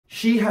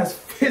She has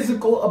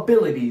physical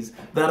abilities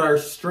that are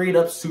straight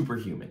up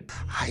superhuman.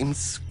 I'm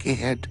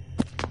scared.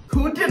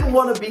 Who didn't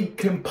want to be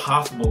Kim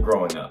Possible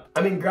growing up?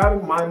 I mean,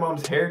 grabbing my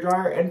mom's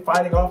hairdryer and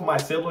fighting off my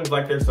siblings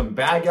like they're some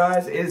bad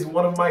guys is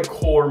one of my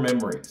core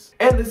memories.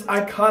 And this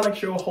iconic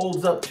show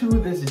holds up to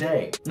this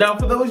day. Now,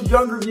 for those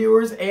younger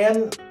viewers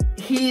and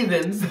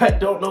heathens that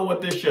don't know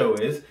what this show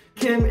is,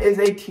 Kim is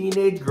a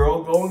teenage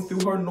girl going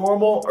through her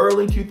normal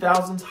early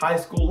 2000s high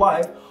school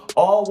life,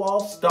 all while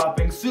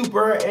stopping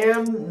super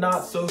and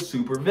not so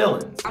super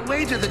villains. I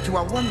wager that you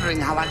are wondering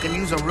how I can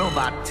use a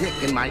robot tick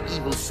in my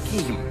evil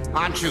scheme.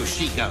 Aren't you,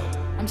 Shiko?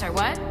 I'm sorry,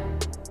 what?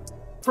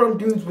 From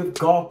dudes with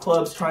golf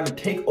clubs trying to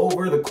take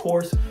over the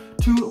course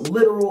to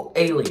literal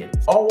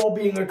aliens, all while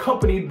being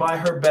accompanied by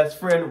her best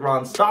friend,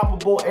 Ron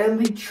Stoppable,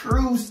 and the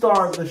true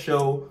star of the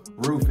show,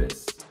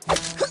 Rufus.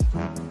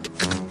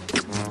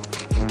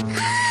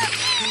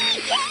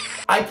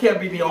 I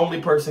can't be the only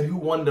person who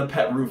wanted to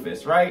pet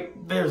Rufus, right?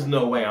 There's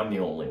no way I'm the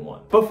only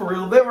one. But for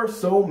real, there are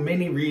so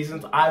many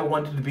reasons I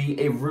wanted to be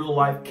a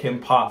real-life Kim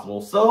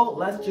Possible. So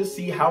let's just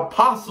see how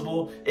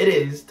possible it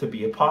is to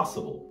be a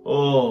possible.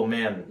 Oh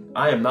man,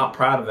 I am not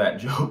proud of that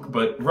joke,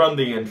 but run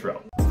the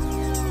intro.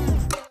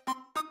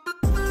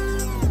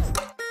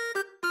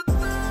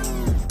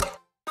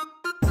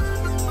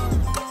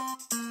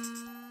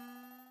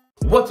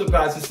 What's up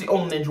guys, it's the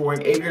only ninja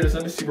wearing aviators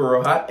and the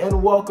super hat,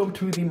 and welcome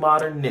to the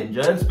Modern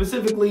Ninja. And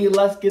specifically,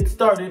 let's get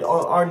started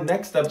on our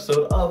next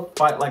episode of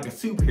Fight Like a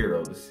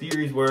Superhero, the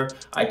series where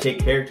I take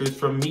characters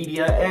from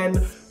media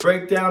and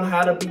break down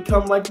how to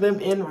become like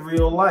them in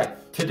real life.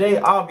 Today,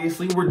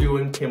 obviously, we're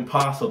doing Kim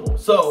Possible.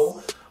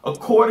 So,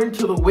 according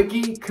to the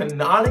wiki,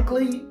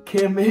 canonically,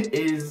 Kim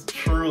is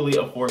truly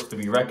a force to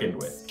be reckoned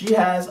with. She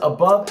has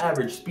above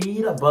average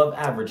speed, above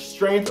average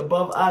strength,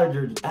 above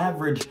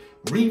average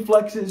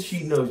reflexes.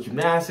 She knows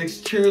gymnastics,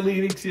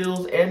 cheerleading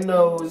skills, and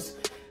knows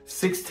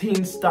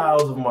 16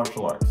 styles of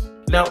martial arts.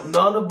 Now,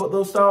 none of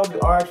those styles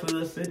are actually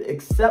listed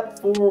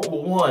except for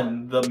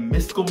one, the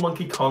mystical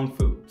monkey kung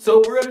fu.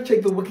 So we're gonna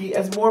take the wiki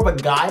as more of a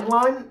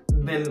guideline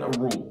than a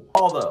rule.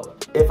 Although,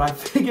 if I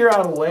figure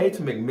out a way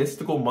to make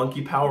mystical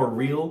monkey power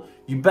real,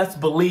 you best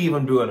believe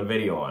I'm doing a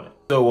video on it.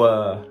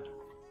 So,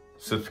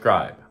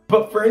 subscribe.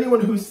 But for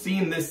anyone who's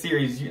seen this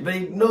series,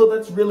 they know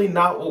that's really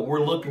not what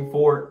we're looking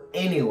for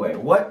anyway.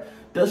 What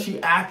does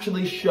she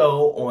actually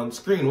show on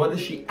screen? What does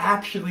she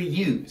actually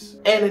use?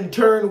 And in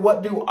turn,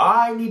 what do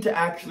I need to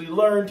actually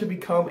learn to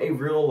become a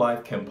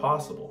real-life Kim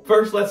Possible?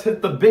 First, let's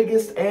hit the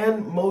biggest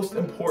and most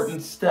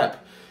important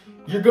step.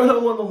 You're gonna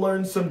want to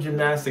learn some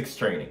gymnastics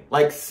training,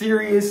 like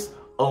serious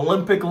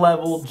Olympic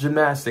level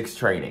gymnastics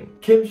training.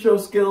 Kim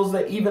shows skills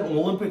that even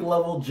Olympic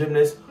level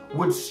gymnasts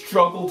would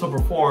struggle to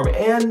perform,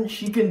 and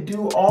she can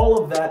do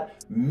all of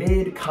that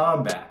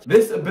mid-combat.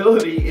 This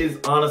ability is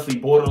honestly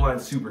borderline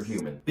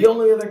superhuman. The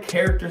only other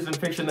characters in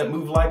fiction that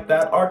move like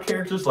that are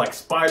characters like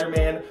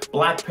Spider-Man,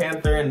 Black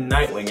Panther, and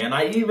Nightwing, and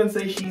I even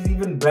say she's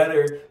even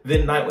better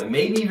than Nightwing,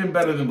 maybe even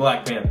better than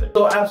Black Panther.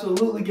 So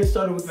absolutely get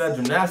started with that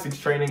gymnastics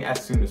training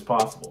as soon as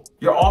possible.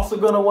 You're also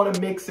going to want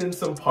to mix in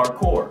some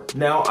parkour.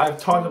 Now, I've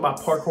talked about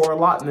parkour a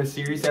lot in this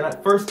series, and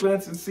at first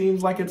glance it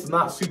seems like it's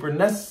not super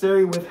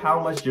necessary with how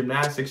much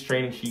gymnastics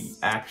training she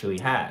actually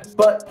has.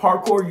 But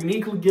parkour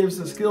uniquely gives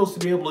the skills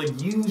to be able to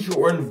use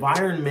your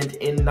environment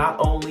in not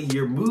only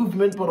your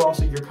movement, but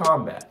also your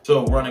combat.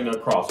 So running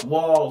across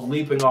walls,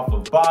 leaping off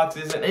of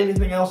boxes, and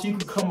anything else you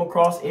could come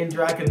across in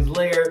Dragon's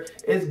Lair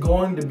is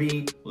going to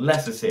be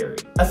necessary.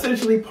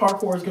 Essentially,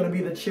 parkour is going to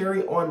be the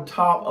cherry on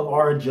top of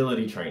our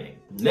agility training.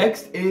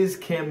 Next is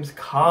Kim's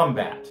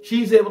combat.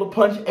 She's able to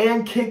punch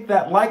and kick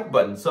that like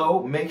button,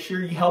 so make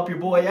sure you help your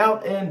boy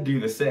out and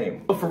do the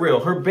same. But for real,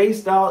 her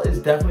base style is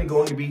definitely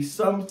going to be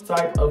some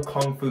type of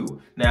kung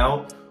fu.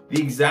 Now,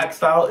 the exact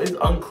style is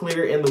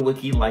unclear in the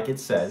wiki like it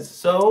says,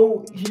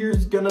 so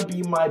here's gonna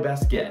be my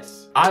best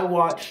guess. I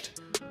watched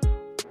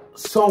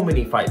so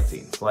many fight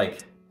scenes,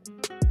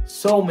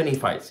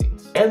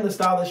 and the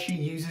style that she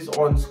uses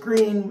on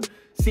screen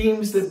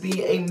seems to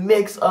be a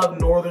mix of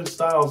northern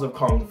styles of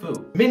kung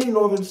fu. Many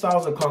northern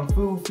styles of kung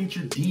fu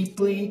feature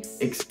deeply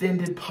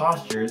extended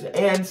postures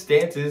and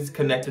stances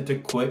connected to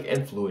quick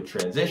and fluid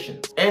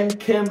transitions. And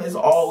Kim is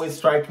always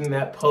striking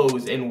that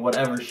pose in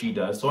whatever she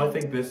does, so I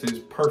think this is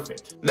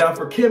perfect. Now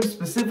for Kim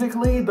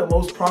specifically, the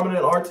most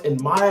prominent arts in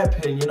my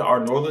opinion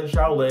are Northern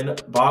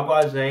Shaolin,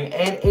 Bagua Zhang,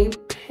 and a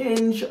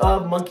pinch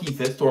of Monkey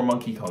Fist or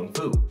Monkey Kung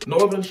Fu.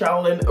 Northern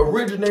Shaolin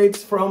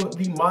originates from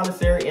the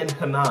monastery in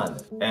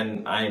Henan,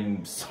 and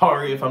I'm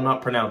sorry if I'm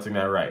not pronouncing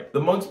that right. The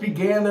monks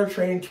began their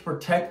training to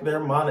protect their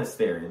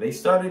monastery. They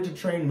started to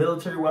train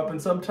military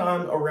weapons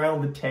sometime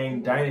around the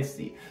Tang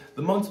Dynasty.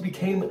 The monks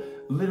became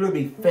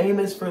literally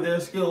famous for their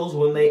skills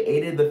when they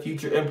aided the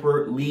future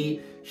emperor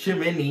Li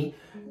Shimini.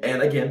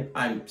 And again,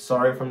 I'm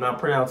sorry if I'm not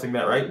pronouncing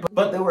that right,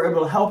 but they were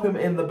able to help him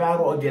in the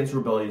battle against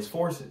rebellious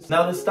forces.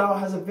 Now, this style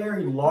has a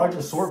very large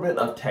assortment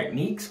of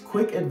techniques,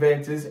 quick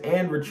advances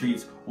and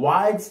retreats,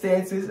 wide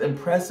stances,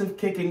 impressive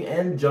kicking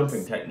and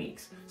jumping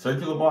techniques,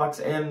 circular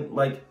blocks, and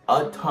like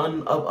a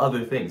ton of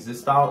other things.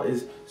 This style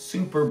is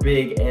super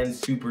big and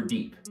super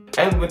deep.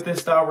 And with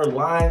this style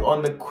relying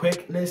on the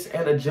quickness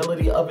and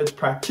agility of its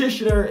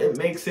practitioner, it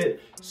makes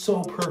it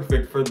so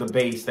perfect for the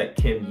base that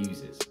Kim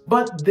uses.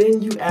 But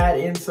then you add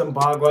in some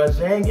Bagua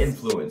Zhang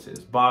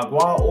influences.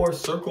 Bagua, or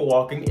circle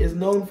walking, is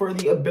known for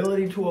the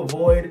ability to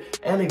avoid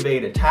and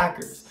evade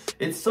attackers.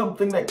 It's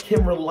something that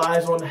Kim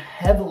relies on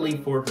heavily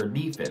for her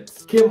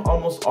defense. Kim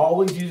almost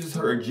always uses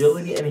her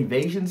agility and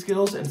evasion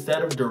skills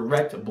instead of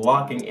direct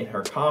blocking in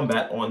her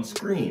combat on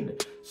screen.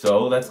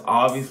 So that's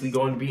obviously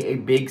going to be a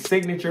big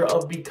signature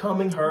of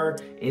becoming her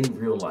in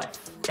real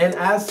life. And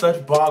as such,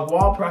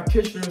 Bagua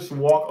practitioners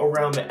walk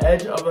around the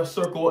edge of a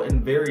circle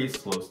in various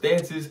slow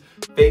stances,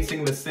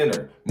 facing the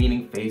center,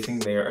 meaning facing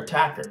their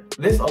attacker.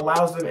 This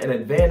allows them an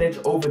advantage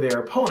over their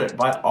opponent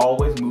by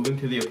always moving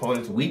to the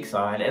opponent's weak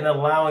side and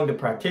allowing the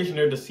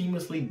practitioner to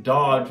seamlessly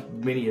dodge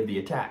many of the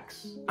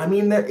attacks. I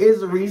mean, there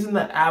is a reason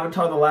that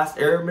Avatar: The Last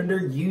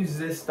Airbender used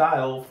this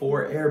style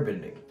for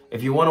airbending.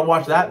 If you want to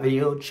watch that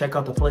video, check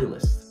out the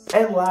playlist.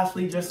 And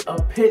lastly, just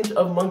a pinch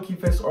of Monkey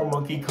Fist or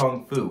Monkey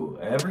Kung Fu.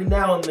 Every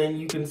now and then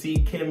you can see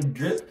Kim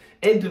drip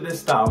into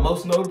this style,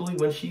 most notably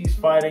when she's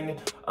fighting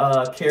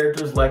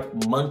characters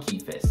like Monkey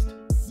Fist.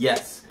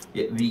 Yes,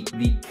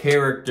 the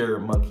character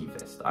Monkey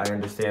Fist. I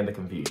understand the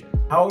confusion.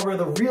 However,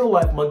 the real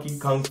life Monkey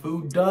Kung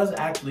Fu does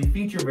actually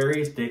feature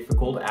various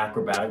difficult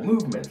acrobatic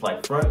movements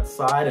like front,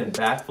 side, and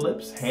back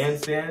flips,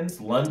 handstands,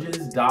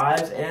 lunges,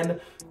 dives,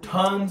 and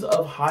tons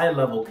of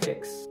high-level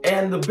kicks.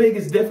 And the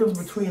biggest difference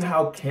between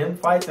how Kim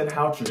fights and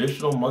how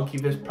traditional Monkey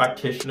Fist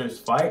practitioners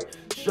fight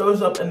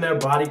shows up in their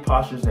body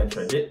postures and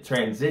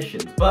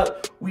transitions.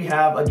 But we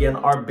have, again,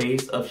 our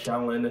base of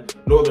Northern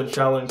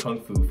Shaolin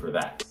Kung Fu for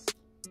that.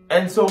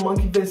 And so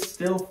Monkey Fist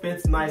still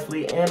fits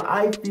nicely, and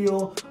I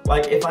feel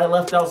like if I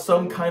left out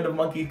some kind of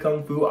Monkey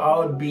Kung Fu, I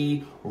would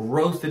be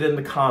roasted in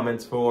the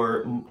comments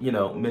for, you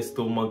know,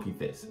 Mr. Monkey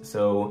Fist.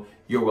 So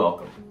you're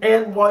welcome.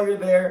 And while you're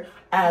there,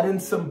 add in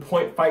some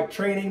point fight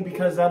training,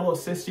 because that'll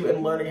assist you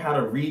in learning how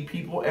to read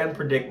people and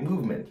predict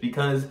movements,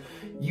 because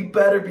you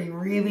better be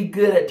really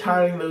good at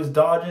timing those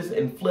dodges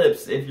and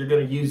flips if you're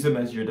going to use them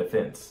as your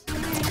defense.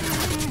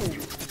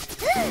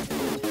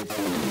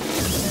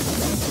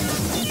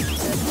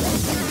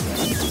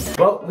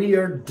 But we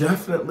are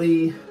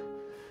definitely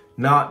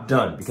not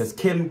done, because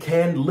Kim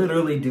can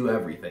literally do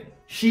everything.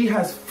 She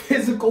has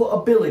physical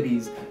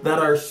abilities that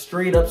are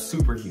straight up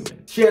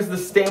superhuman. She has the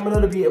stamina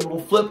to be able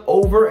to flip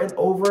over and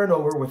over and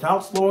over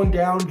without slowing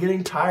down,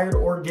 getting tired,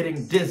 or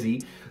getting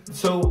dizzy.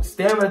 So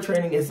stamina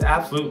training is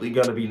absolutely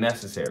going to be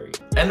necessary.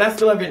 And that's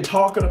still even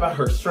talking about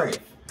her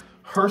strength.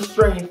 Her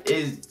strength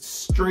is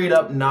straight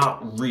up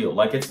not real.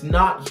 Like, it's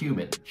not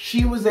human.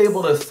 She was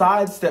able to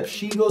sidestep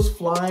Shigo's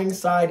flying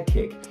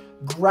sidekick,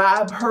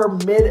 grab her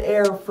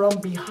mid-air from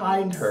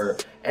behind her,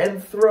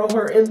 and throw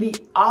her in the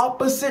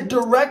opposite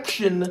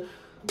direction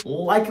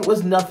like it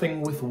was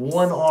nothing with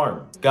one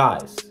arm.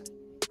 Guys,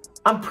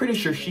 I'm pretty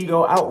sure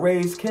Shigo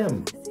outraised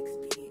Kim.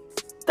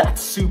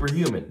 That's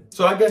superhuman.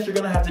 So I guess you're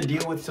gonna have to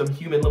deal with some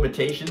human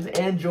limitations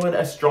and join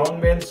a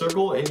strongman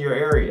circle in your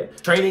area.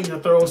 Training to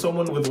throw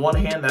someone with one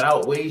hand that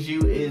outweighs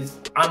you is,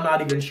 I'm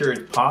not even sure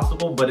it's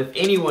possible, but if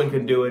anyone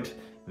can do it,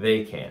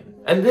 they can.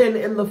 And then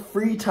in the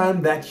free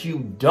time that you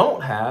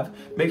don't have,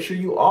 make sure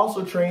you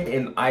also train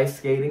in ice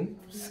skating,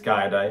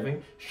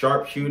 skydiving,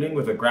 sharpshooting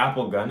with a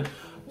grapple gun,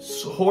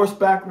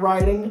 horseback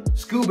riding,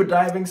 scuba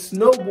diving,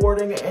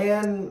 snowboarding,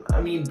 and, I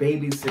mean,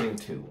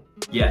 babysitting too.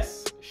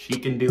 Yes, she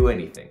can do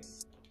anything.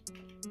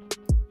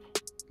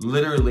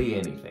 Literally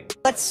anything.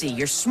 Let's see,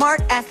 you're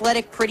smart,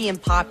 athletic, pretty,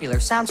 and popular.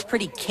 Sounds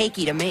pretty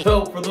cakey to me.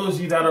 So, for those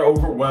of you that are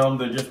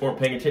overwhelmed and just weren't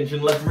paying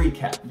attention, let's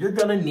recap. You're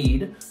gonna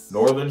need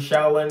Northern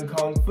Shaolin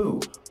Kung Fu,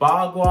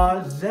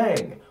 Bagua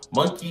Zhang,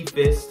 Monkey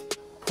Fist,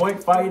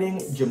 point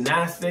fighting,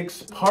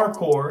 gymnastics,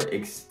 parkour,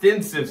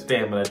 extensive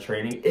stamina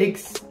training,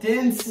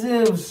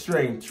 extensive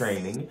strength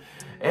training,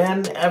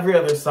 and every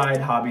other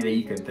side hobby that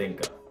you can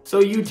think of. So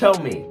you tell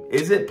me,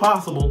 is it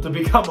possible to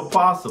become a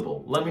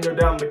possible? Let me know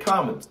down in the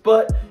comments.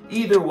 But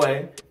either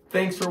way,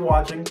 thanks for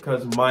watching,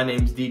 because my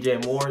name's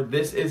DJ Moore,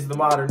 this is The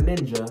Modern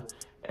Ninja,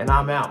 and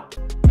I'm out.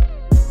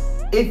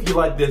 If you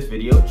like this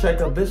video,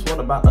 check out this one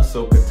about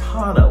Ahsoka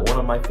Tano, one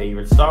of my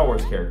favorite Star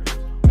Wars characters,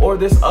 or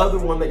this other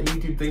one that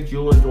YouTube thinks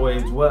you'll enjoy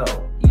as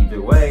well.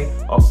 Either way,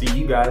 I'll see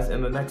you guys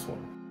in the next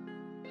one.